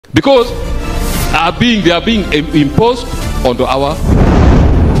because they are being imposed onto our.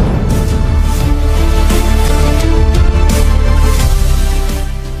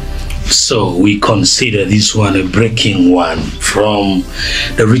 So we consider this one a breaking one from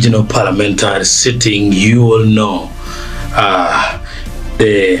the regional parliamentary sitting. You all know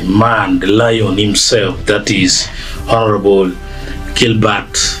the man, the lion himself, that is Honorable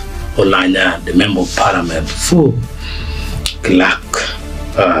Gilbert Olanya, the Member of Parliament for Clark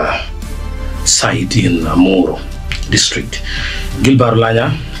site in Amoro district. Gilbert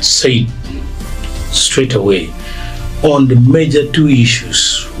Olanya said straight away on the major two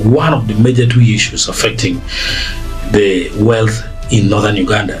issues, one of the major two issues affecting the wealth in northern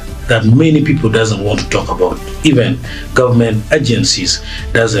Uganda that many people doesn't want to talk about, even government agencies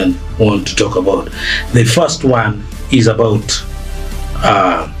doesn't want to talk about. The first one is about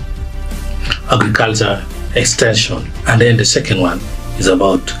agriculture extension, and then the second one is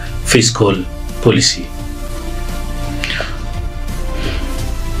about fiscal policy.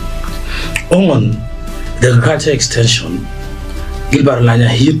 On the agriculture extension, Gilbert Olanya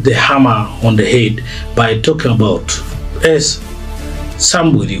hit the hammer on the head by talking about, as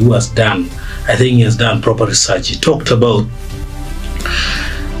somebody who has done, I think he has done proper research, he talked about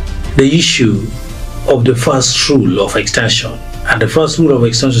the issue of the first rule of extension. And the first rule of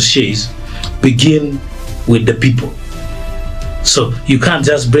extension says, begin with the people. So you can't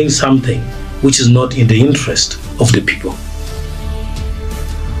just bring something which is not in the interest of the people.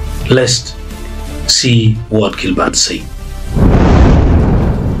 Let's see what Gilbert said.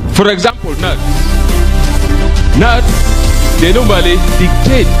 For example, nuts. They normally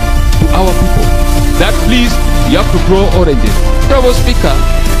dictate to our people that please, you have to grow oranges. Honorable Speaker,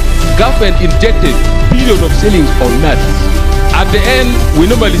 government injected billions of shillings on nuts. At the end, we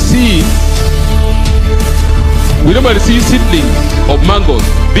normally see seedlings of mangoes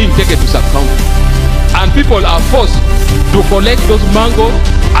being taken to sub-county, and people are forced to collect those mangoes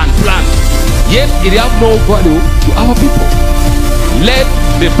and plant. Yet it has no value to our people. Let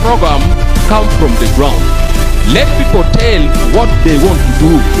the program come from the ground. Let people tell what they want to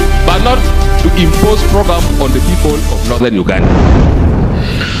do, but not to impose program on the people of northern Uganda.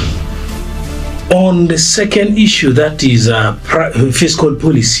 On the second issue, that is fiscal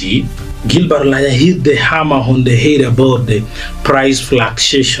policy, Gilbert Olanya hit the hammer on the head about the price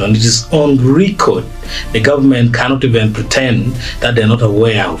fluctuation. It is on record. The government cannot even pretend that they're not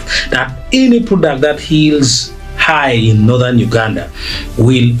aware of that any product that yields high in northern Uganda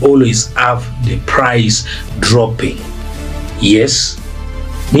will always have the price dropping. Yes,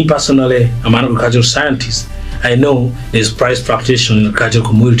 me personally, I'm an agricultural scientist. I know there's price fluctuation in agricultural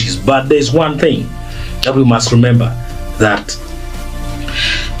commodities, but there's one thing that we must remember, that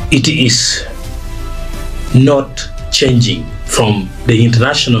it is not changing from the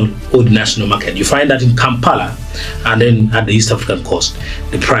international or the national market. You find that in Kampala and then at the East African coast,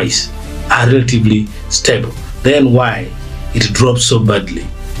 the price are relatively stable. Then why it drops so badly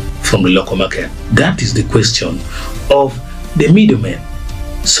from the local market? That is the question of the middlemen.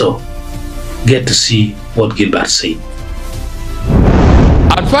 So get to see what Gilbert said.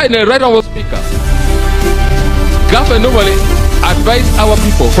 And finally, right our speaker, government normally advise our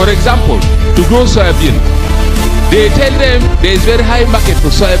people, for example, to grow soybean. They tell them there is very high market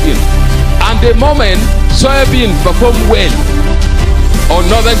for soybean, and the moment soybean perform well on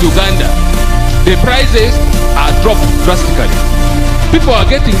northern Uganda, the prices are dropped drastically. People are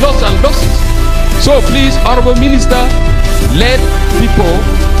getting lost and losses. So please, Honorable Minister, let people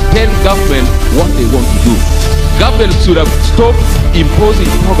tell government what they want to do. Government should have stopped imposing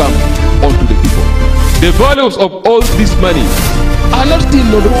programs onto the people. The volumes of all this money are not still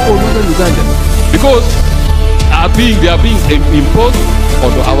not for northern Uganda, because they are being imposed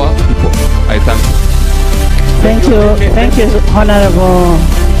onto our people. I thank you. Thank you, Honorable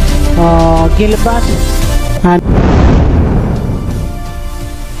Gilbert.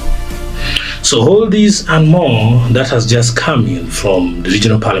 So all these and more that has just come in from the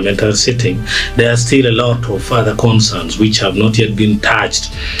regional parliamentary sitting, there are still a lot of other concerns which have not yet been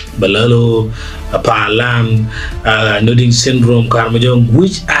touched. Balalo, Palan, Nodding Syndrome, Karmajong,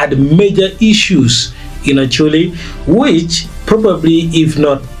 which are the major issues in Acoli, which probably, if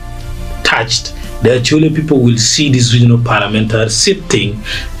not touched, the Acoli people will see this regional parliamentary sitting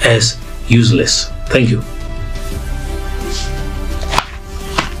as useless. Thank you.